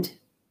and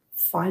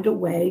find a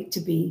way to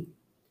be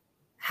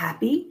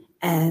happy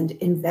and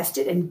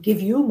invested and give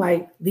you,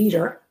 my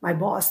leader, my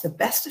boss, the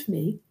best of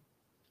me,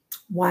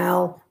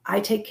 while I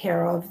take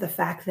care of the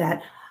fact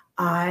that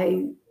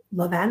I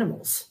love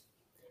animals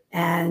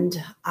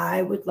and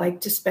I would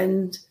like to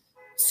spend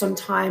some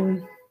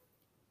time,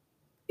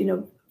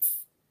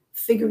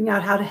 figuring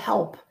out how to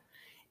help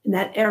in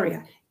that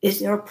area. Is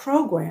there a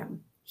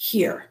program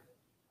here?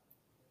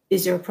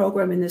 Is there a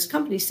program in this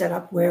company set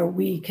up where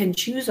we can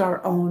choose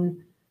our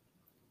own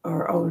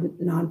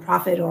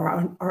nonprofit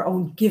or our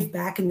own give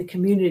back in the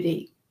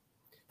community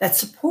that's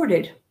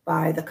supported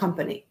by the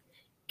company?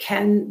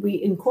 Can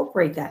we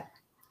incorporate that?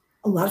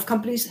 A lot of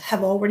companies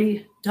have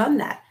already done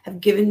that, have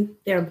given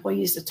their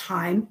employees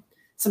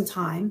some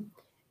time,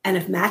 and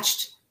have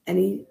matched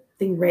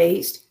anything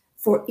raised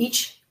for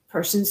each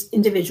person's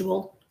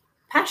individual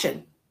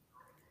passion.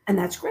 And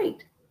that's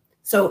great.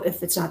 So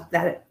if it's not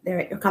that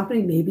they're at your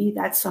company, maybe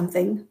that's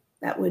something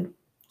that would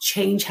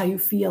change how you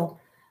feel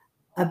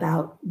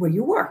about where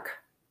you work.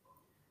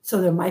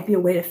 So there might be a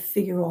way to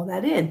figure all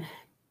that in.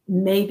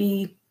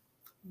 Maybe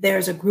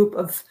there's a group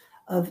of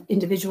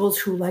individuals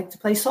who like to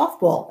play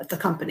softball at the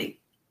company.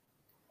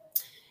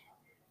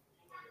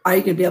 Are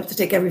you going to be able to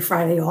take every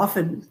Friday off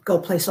and go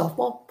play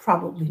softball?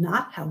 Probably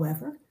not.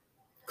 However,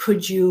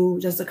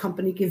 does the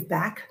company give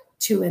back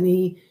to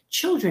any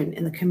children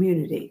in the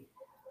community?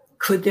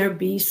 Could there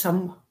be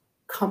some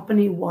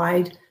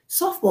company-wide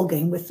softball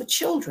game with the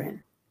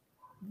children?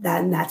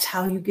 That's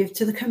how you give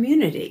to the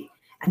community.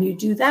 And you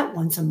do that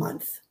once a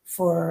month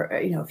for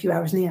a few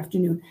hours in the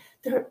afternoon.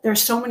 There are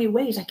so many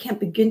ways I can't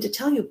begin to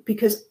tell you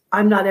because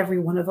I'm not every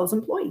one of those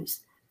employees.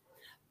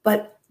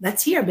 But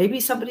let's hear. Maybe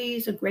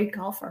somebody's a great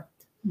golfer.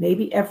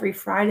 Maybe every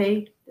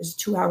Friday there's a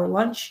 2-hour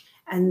lunch,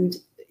 and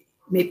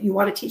maybe you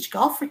want to teach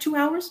golf for 2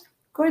 hours.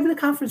 Go into the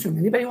conference room.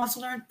 Anybody wants to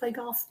learn to play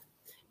golf?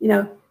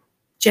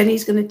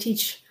 Jenny's going to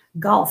teach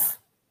golf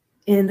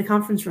in the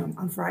conference room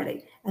on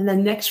Friday, and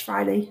then next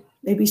Friday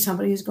maybe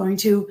somebody is going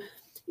to,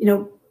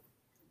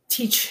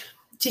 teach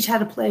how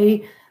to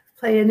play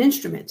an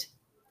instrument.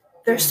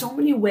 There's so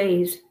many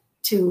ways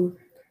to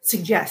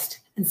suggest,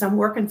 and some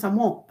work and some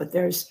won't, but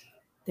there's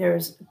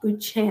a good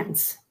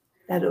chance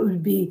that it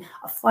would be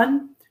a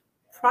fun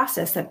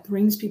process that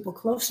brings people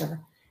closer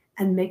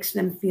and makes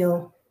them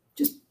feel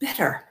just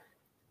better,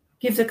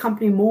 gives the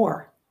company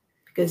more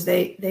because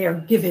they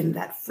are given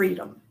that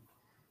freedom.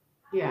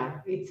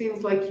 Yeah, it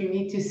seems like you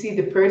need to see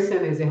the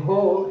person as a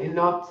whole and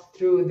not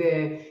through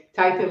the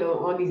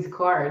title on his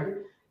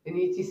card. And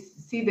you need to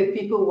see that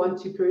people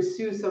want to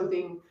pursue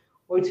something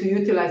or to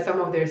utilize some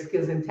of their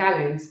skills and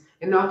talents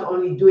and not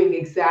only doing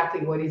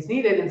exactly what is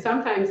needed. And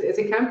sometimes as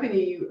a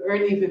company, you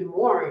earn even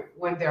more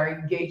when they're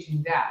engaged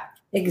in that.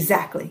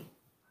 Exactly.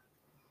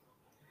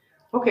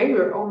 Okay,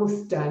 we're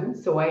almost done.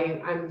 So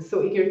I'm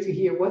so eager to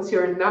hear, what's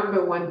your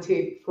number one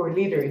tip for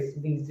leaders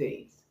these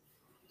days?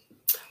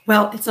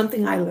 Well, it's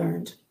something I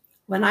learned.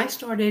 When I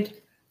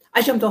started,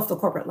 I jumped off the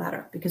corporate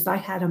ladder because I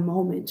had a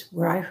moment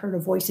where I heard a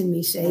voice in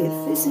me say,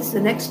 if this is the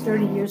next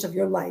 30 years of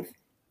your life,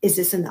 is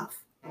this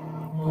enough?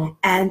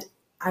 And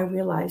I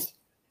realized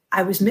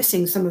I was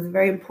missing some of the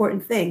very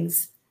important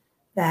things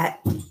that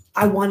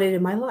I wanted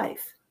in my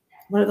life.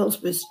 One of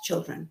those was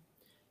children.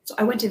 So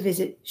I went to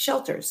visit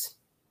shelters,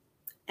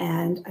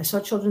 and I saw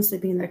children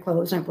sleeping in their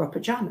clothes, and I brought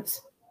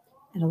pajamas.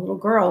 And a little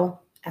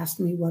girl asked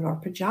me, what are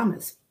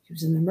pajamas? She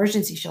was in an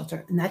emergency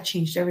shelter, and that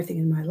changed everything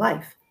in my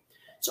life.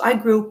 So I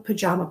grew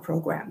Pajama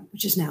Program,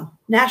 which is now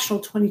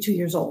national, 22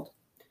 years old.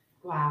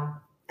 Wow.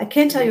 I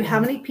can't tell you how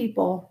many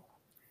people,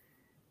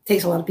 it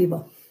takes a lot of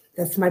people.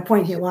 That's my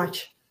point here,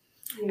 watch.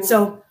 Yeah.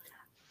 So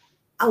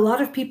a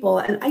lot of people,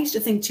 and I used to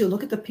think too,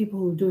 look at the people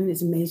who are doing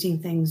these amazing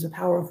things, the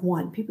power of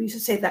one. People used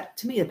to say that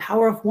to me, the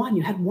power of one.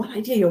 You had one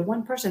idea, you're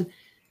one person.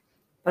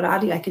 But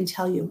Adi, I can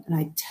tell you, and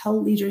I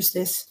tell leaders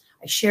this,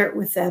 I share it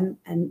with them,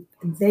 and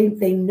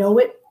they know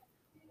it,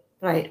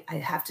 but I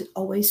have to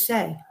always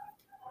say,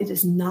 it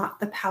is not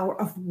the power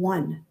of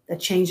one that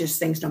changes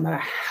things, no matter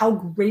how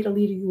great a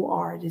leader you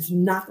are. It is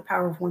not the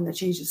power of one that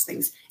changes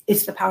things.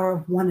 It's the power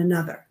of one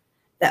another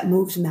that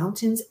moves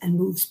mountains and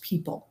moves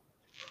people.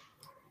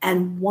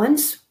 And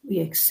once we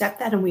accept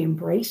that and we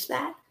embrace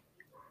that,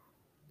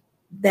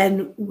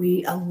 then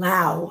we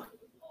allow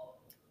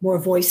more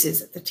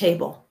voices at the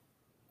table.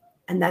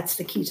 And that's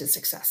the key to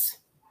success.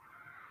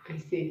 I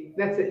see.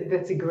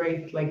 That's a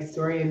great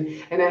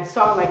story. And I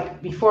saw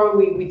before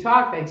we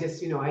talked, I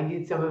just, I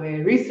did some of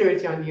the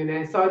research on you, and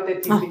I saw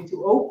that you've been to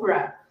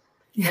Oprah,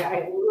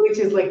 which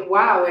is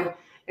wow.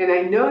 And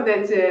I know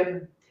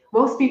that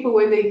most people,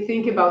 when they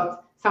think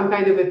about some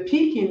kind of a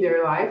peak in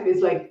their life,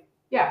 is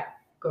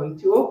going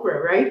to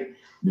Oprah, right?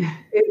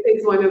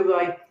 It's one of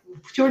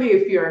surely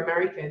if you're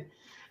American.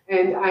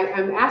 And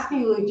I'm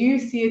asking you, do you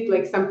see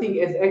it something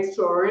as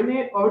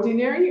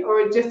extraordinary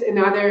or just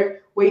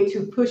another way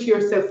to push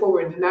yourself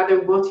forward,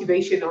 another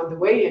motivation on the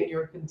way, and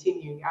you're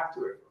continuing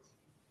afterwards?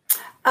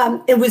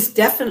 It was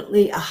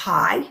definitely a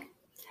high,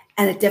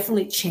 and it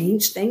definitely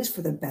changed things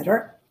for the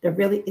better. There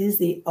really is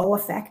the O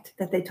effect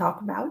that they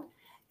talk about.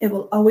 It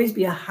will always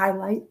be a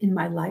highlight in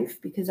my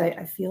life because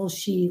I feel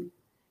she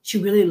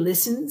really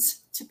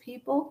listens to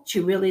people. She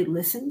really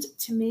listened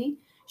to me.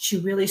 She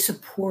really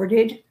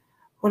supported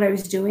what I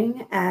was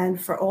doing.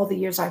 And for all the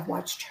years I've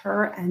watched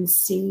her and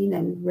seen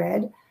and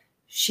read,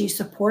 she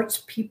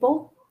supports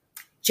people,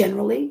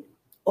 generally,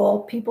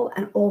 all people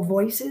and all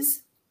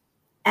voices.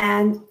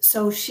 And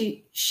so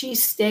she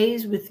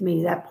stays with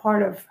me. That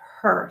part of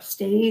her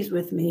stays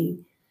with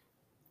me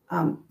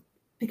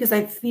because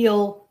I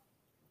feel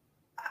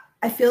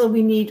that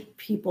we need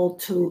people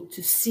to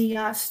see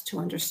us, to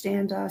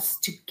understand us,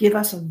 to give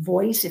us a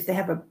voice if they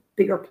have a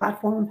bigger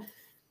platform.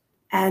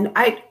 And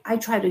I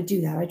try to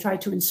do that. I try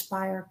to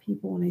inspire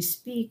people when I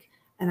speak,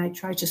 and I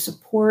try to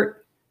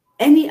support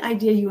any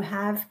idea you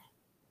have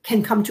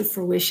can come to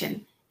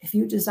fruition. If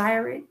you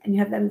desire it and you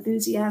have that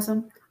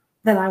enthusiasm,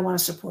 then I want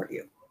to support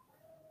you.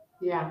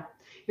 Yeah.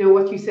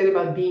 What you said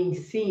about being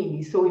seen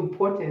is so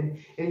important.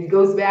 And it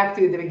goes back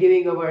to the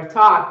beginning of our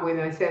talk when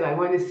I said, I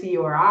want to see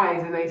your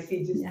eyes. And I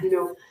see just,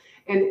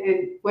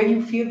 and when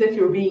you feel that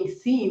you're being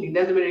seen, it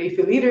doesn't matter if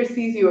a leader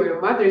sees you or your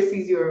mother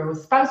sees you or a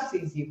spouse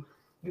sees you,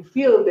 you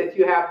feel that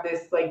you have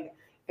this like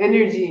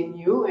energy in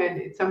you.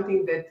 And it's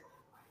something that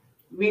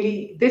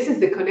really, this is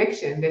the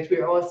connection that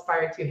we all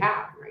aspire to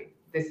have, right?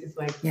 This is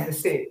like the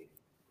thing.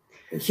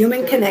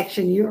 Human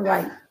connection, you're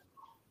right.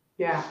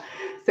 Yeah.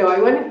 So I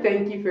want to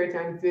thank you for your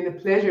time. It's been a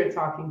pleasure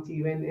talking to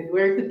you. And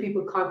where could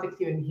people contact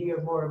you and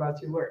hear more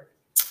about your work?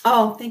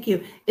 Oh, thank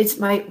you.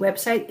 My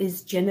website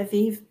is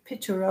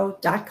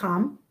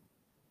GenevievePituro.com.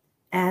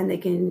 And they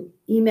can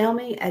email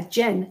me at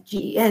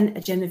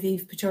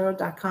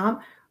GEN@GenevievePituro.com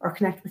or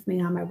connect with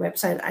me on my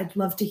website. I'd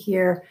love to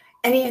hear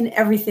any and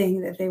everything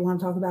that they want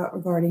to talk about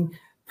regarding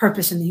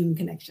purpose and the human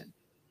connection.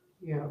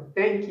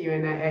 Thank you.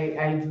 And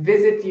I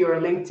visit your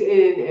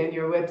LinkedIn and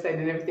your website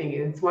and everything.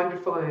 It's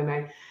wonderful. And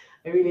I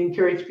really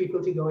encourage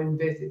people to go and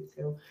visit.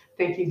 So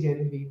thank you,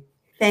 Genevieve.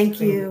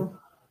 Thank you.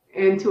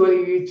 And to all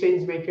of you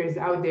change makers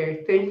out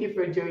there, thank you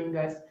for joining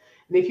us.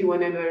 And if you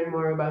want to learn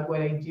more about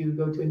what I do,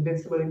 go to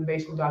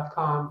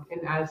invincibleinnovation.com.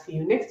 And I'll see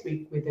you next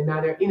week with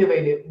another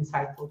innovative,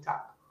 insightful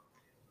talk.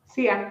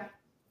 See ya.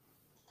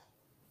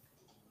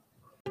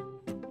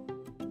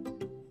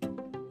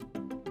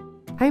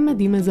 I'm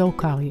Adima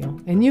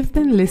Zorkario, and you've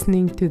been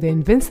listening to the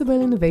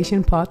Invincible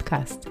Innovation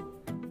Podcast.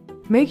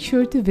 Make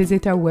sure to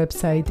visit our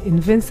website,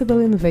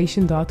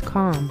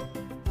 invincibleinnovation.com,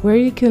 where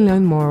you can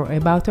learn more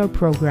about our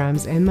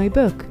programs and my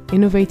book,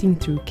 Innovating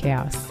Through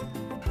Chaos.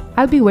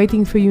 I'll be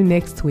waiting for you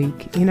next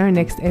week in our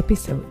next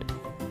episode.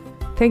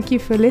 Thank you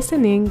for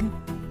listening.